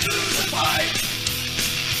can't lose a fight.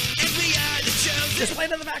 And we are the chosen.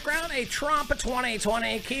 Displayed in the background, a Trump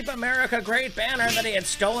 2020 Keep America Great banner that he had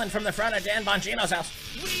stolen from the front of Dan Bongino's house.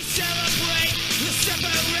 We celebrate, we'll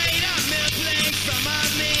separate our milk plates from our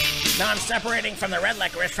meat. Now I'm separating from the red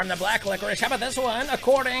licorice from the black licorice. How about this one?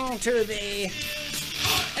 According to the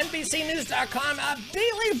NBCnews.com, a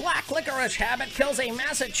daily black licorice habit kills a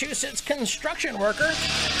Massachusetts construction worker.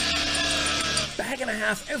 Bag and a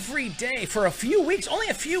half every day for a few weeks, only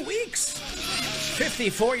a few weeks.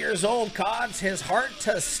 54 years old caused his heart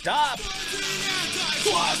to stop.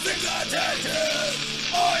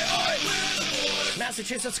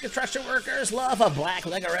 Massachusetts construction workers' love of black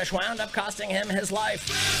licorice wound up costing him his life.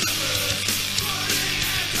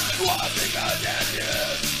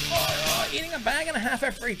 eating a bag and a half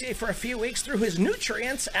every day for a few weeks threw his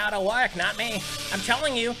nutrients out of whack. Not me. I'm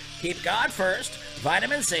telling you, keep God first.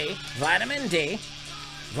 Vitamin C, vitamin D,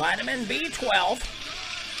 vitamin B12,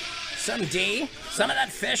 some D, some of that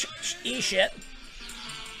fish shit.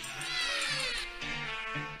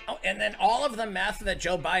 Oh, and then all of the meth that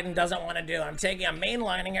Joe Biden doesn't want to do. I'm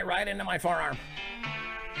mainlining it right into my forearm.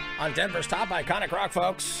 On Denver's top iconic rock,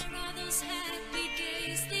 folks.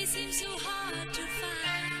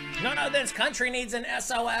 No, this country needs an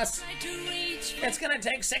SOS. It's gonna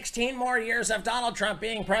take 16 more years of Donald Trump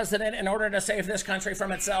being president in order to save this country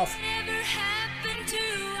from itself.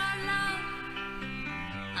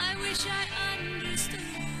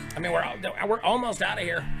 I mean, we're almost out of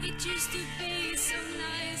here. It used to be so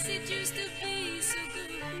nice, it used to be so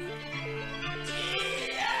good.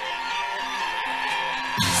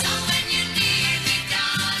 So when you need me,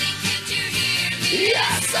 darling, can't you hear me?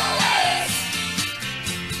 Yes, SOS!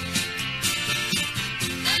 The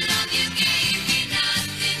love you gave me,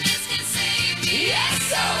 nothing else can save me. Yes,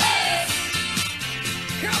 SOS!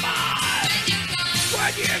 Come on!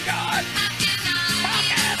 When you're gone, How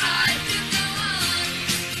can I go on?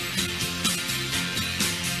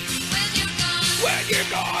 When you're gone, when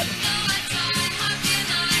you're gone. no, I try, how can I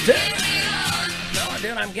No,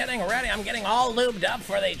 dude, I'm getting ready. I'm getting all lubed up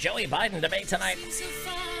for the Joey Biden debate tonight. so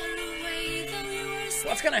far away, though you were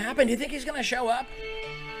What's gonna happen? Do you think he's gonna show up?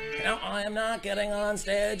 No, I am not getting on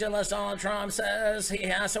stage unless Donald Trump says he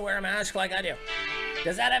has to wear a mask like I do.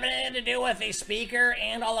 Does that have anything to do with the speaker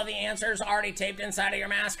and all of the answers already taped inside of your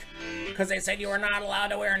mask? Because they said you were not allowed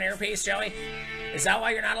to wear an earpiece, Joey? Is that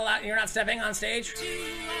why you're not stepping on stage?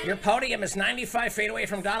 Your podium is 95 feet away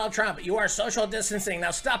from Donald Trump. You are social distancing.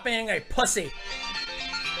 Now stop being a pussy.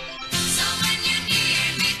 So when you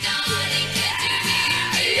need me, darling, can't you hear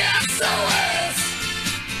me? Yes, SOS!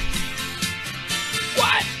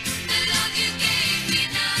 What? The love you gave me,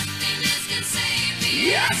 nothing else can save me.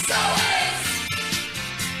 Yes, SOS!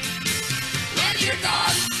 When you're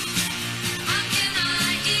gone. How can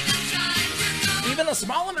I even try to go? Even the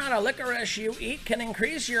small amount of licorice you eat can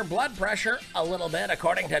increase your blood pressure a little bit,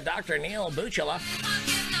 according to Dr. Neil Buchela.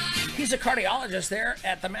 He's a cardiologist there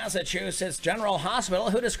at the Massachusetts General Hospital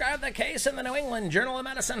who described the case in the New England Journal of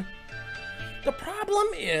Medicine. The problem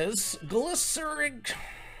is glyceric...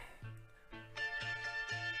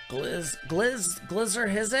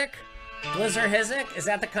 Glizerhizic? Glizerhizic? Is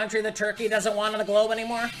that the country that Turkey doesn't want on the globe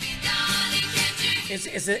anymore?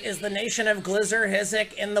 Is the nation of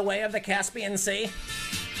Glizerhizic in the way of the Caspian Sea?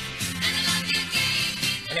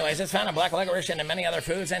 Anyways, it's found in black licorice and in many other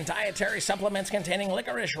foods and dietary supplements containing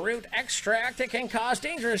licorice root extract. It can cause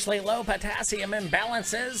dangerously low potassium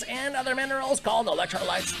imbalances and other minerals called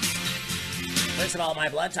electrolytes. First of all, my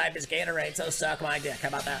blood type is Gatorade, so suck my dick. How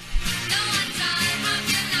about that?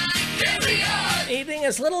 Eating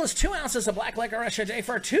as little as 2 ounces of black licorice a day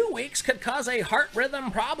for 2 weeks could cause a heart rhythm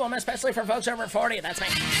problem, especially for folks over 40. That's me.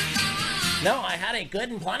 No, I had a good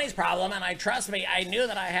and plenty's problem, and trust me, I knew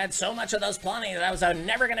that I had so much of those plenty that I was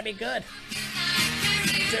never going to be good.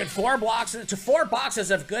 Dude, 4 boxes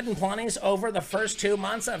of good and plenty's over the first 2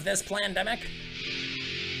 months of this pandemic.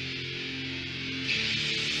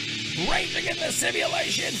 Raging in the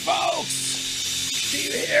simulation, folks. Do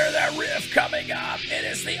you hear that riff coming up? It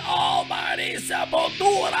is the almighty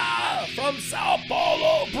Sepultura from Sao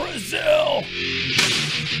Paulo, Brazil.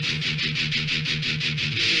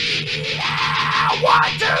 Yeah! 1,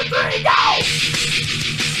 2, 3, go!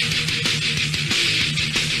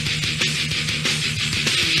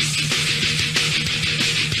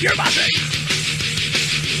 You're buzzing.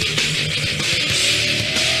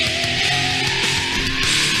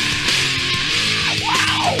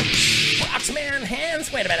 Wow! Proxman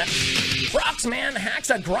hands. Wait a minute. Proxman hacks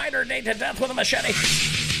a grinder day to death with a machete.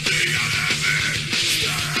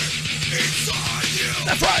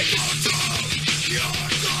 That's right.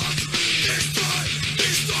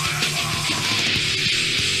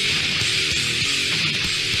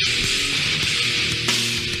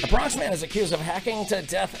 A Proxman is accused of hacking to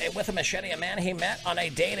death with a machete a man he met on a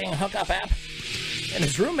dating hookup app. And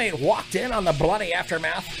his roommate walked in on the bloody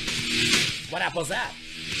aftermath. What app was that?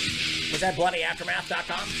 Was that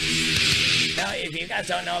bloodyaftermath.com? Now, if you guys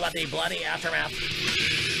don't know about the Bloody Aftermath,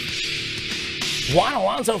 Juan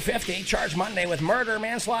Alonso, 50, charged Monday with murder,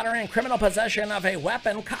 manslaughter, and criminal possession of a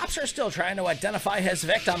weapon. Cops are still trying to identify his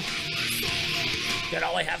victim. Dude,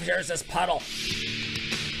 all I have here is this puddle.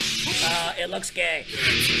 It looks gay.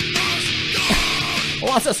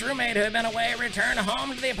 Alonso's roommate, who had been away, returned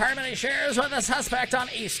home to the apartment he shares with a suspect on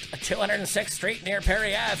East 206th Street near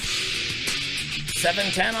Perry Ave.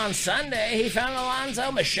 7:10 on Sunday, he found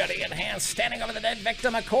Alonzo, machete in hand, standing over the dead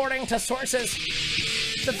victim, according to sources.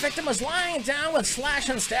 The victim was lying down with slash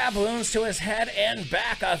and stab wounds to his head and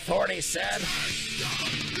back, authorities said.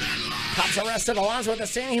 Cops arrested Alonzo at the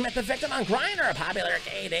scene. He met the victim on Grindr, a popular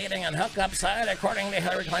gay dating and hookup site, according to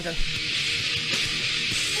Hillary Clinton.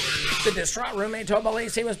 The distraught roommate told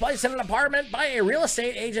police he was placed in an apartment by a real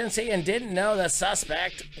estate agency and didn't know the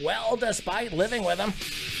suspect well, despite living with him.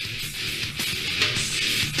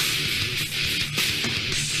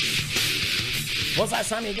 When's the last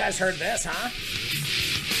time you guys heard this, huh?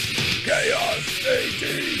 Chaos AD.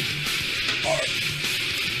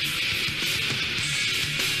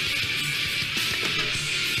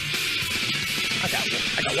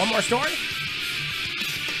 I got one more story.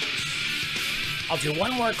 I'll do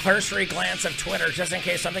one more cursory glance of Twitter just in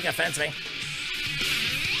case something offends me.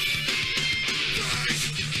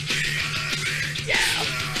 Yeah.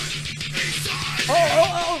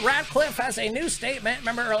 Oh, Ratcliffe has a new statement.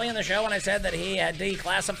 Remember early in the show when I said that he had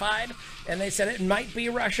declassified and they said it might be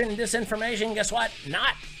Russian disinformation? Guess what?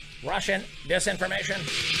 Not Russian disinformation.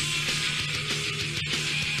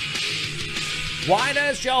 Why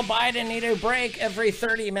does Joe Biden need a break every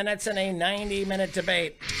 30 minutes in a 90-minute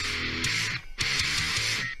debate?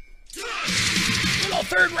 Little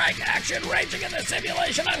Third Reich action raging in the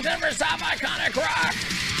simulation on Denver's top iconic rock.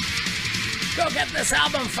 Go get this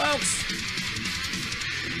album, folks.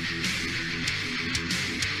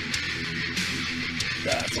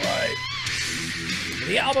 That's right.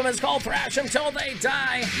 The album is called Thrash Until They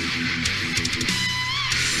Die.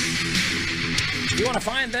 If you want to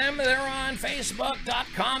find them, they're on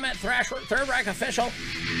Facebook.com at Third Reich Official.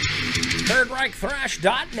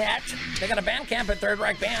 ThirdReichThrash.net. They got a Bandcamp at Third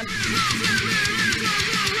Reich Band.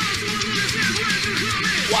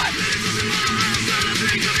 What?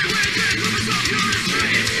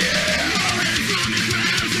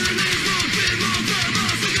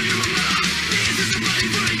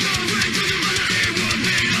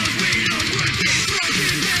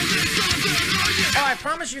 I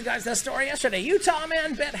promised you guys this story yesterday. Utah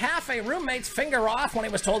man bit half a roommate's finger off when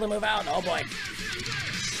he was told to move out. Oh boy.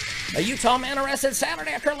 A Utah man arrested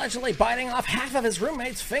Saturday after allegedly biting off half of his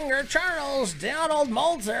roommate's finger. Charles Donald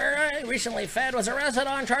Mulzer, recently fed, was arrested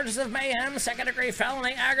on charges of mayhem, second-degree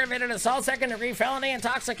felony, aggravated assault, second-degree felony,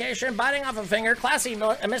 intoxication, biting off a finger, Class C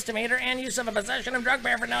misdemeanor, and use of a possession of drug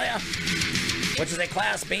paraphernalia, which is a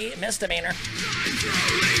Class B misdemeanor.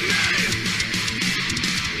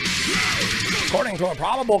 According to a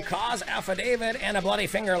probable cause affidavit and a bloody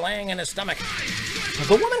finger laying in his stomach.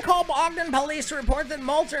 The woman called Ogden police to report that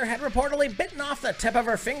Mulzer had reportedly bitten off the tip of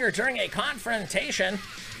her finger during a confrontation.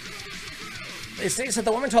 It states that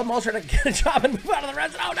the woman told Mulzer to get a job and move out of the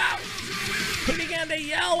residence. Oh no! He began to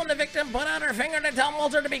yell when the victim put out her finger to tell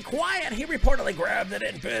Mulzer to be quiet. He reportedly grabbed it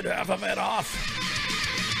and bit half of it off.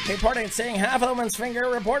 He reported seeing half of the woman's finger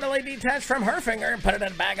reportedly detached from her finger and put it in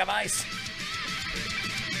a bag of ice.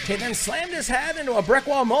 He then slammed his head into a brick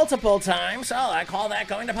wall multiple times. So I call that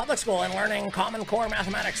going to public school and learning Common Core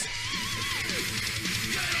mathematics.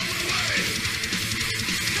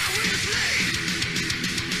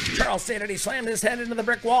 Charles stated he slammed his head into the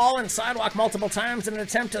brick wall and sidewalk multiple times in an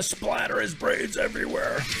attempt to splatter his brains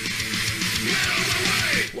everywhere.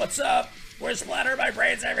 What's up? We're splatter my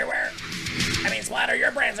brains everywhere. I mean, splatter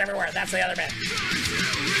your brains everywhere. That's the other bit.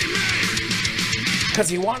 Because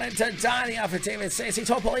he wanted to die, the affidavit says. He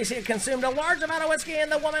told police he had consumed a large amount of whiskey and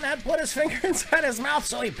the woman had put his finger inside his mouth,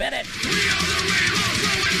 so he bit it.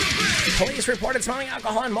 Police reported smelling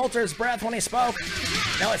alcohol in Mulzer's breath when he spoke.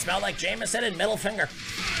 No, it smelled like Jameson and middle finger.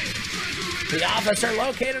 The officer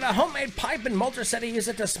located a homemade pipe and Mulzer said he used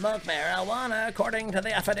it to smoke marijuana, according to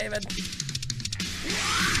the affidavit.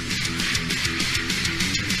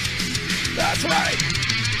 That's right.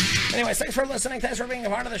 Anyways, thanks for listening. Thanks for being a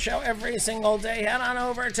part of the show every single day. Head on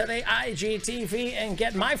over to the IGTV and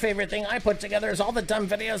get my favorite thing I put together is all the dumb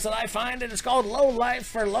videos that I find. It is called Low Life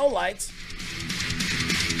for Lowlights.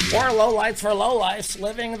 Or Lowlights for Lowlifes,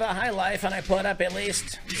 living the high life. And I put up at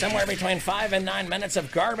least somewhere between 5 and 9 minutes of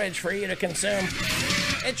garbage for you to consume.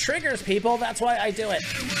 It triggers people. That's why I do it.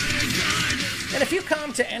 And if you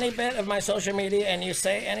come to any bit of my social media and you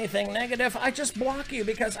say anything negative, I just block you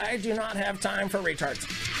because I do not have time for retards.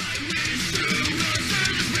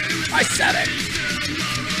 I said it.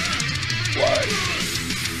 What?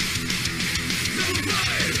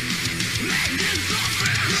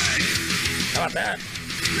 How about that?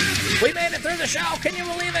 We made it through the show. Can you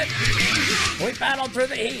believe it? We battled through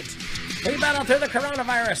the heat. We battled through the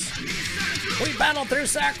coronavirus. We battled through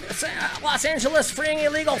Los Angeles freeing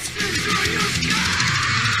illegals.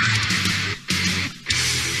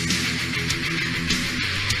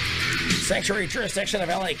 Sanctuary jurisdiction of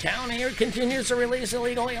LA County continues to release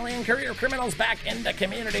illegal alien career criminals back into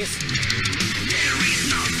communities.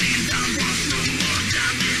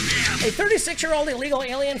 A 36-year-old illegal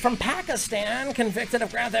alien from Pakistan convicted of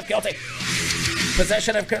grand theft, guilty.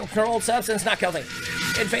 Possession of controlled substance, not guilty.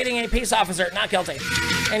 Invading a peace officer, not guilty.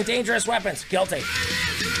 And dangerous weapons, guilty.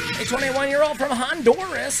 A 21-year-old from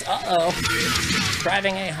Honduras,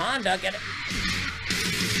 driving a Honda, get it?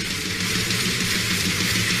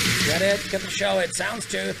 Get the show at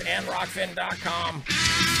Soundstooth and Rockfin.com.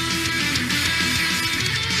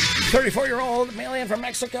 34-year-old alien from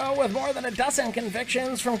Mexico with more than a dozen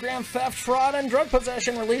convictions from grand theft, fraud, and drug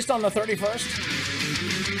possession released on the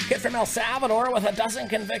 31st. Kid from El Salvador with a dozen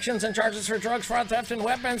convictions and charges for drugs, fraud, theft, and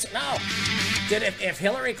weapons. No. If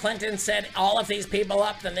Hillary Clinton set all of these people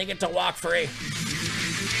up, then they get to walk free.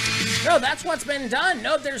 No, that's what's been done.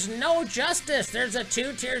 No, there's no justice. There's a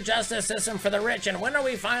two-tier justice system for the rich. And when are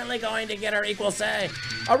we finally going to get our equal say?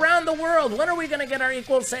 Around the world, when are we going to get our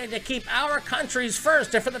equal say to keep our countries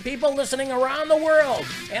first? And for the people listening around the world,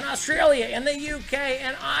 in Australia, in the UK,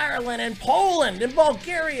 in Ireland, in Poland, in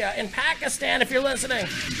Bulgaria, in Pakistan, if you're listening.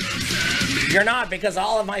 You're not, because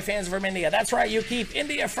all of my fans are from India. That's right, you keep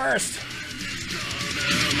India first.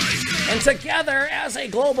 And together, as a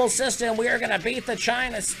global system, we are going to beat the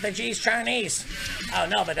Chinese. Oh,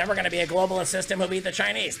 no, but then we're going to be a globalist system who beat the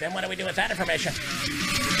Chinese. Then what do we do with that information?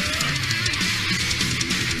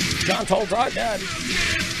 John told Rod Dad.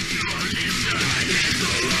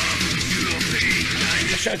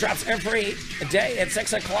 The show drops every day at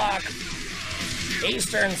 6 o'clock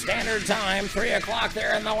Eastern Standard Time, 3 o'clock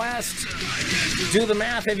there in the West. Do the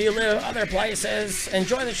math if you live other places.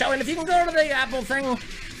 Enjoy the show. And if you can go to the Apple thing,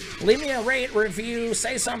 leave me a rate, review,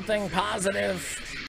 say something positive.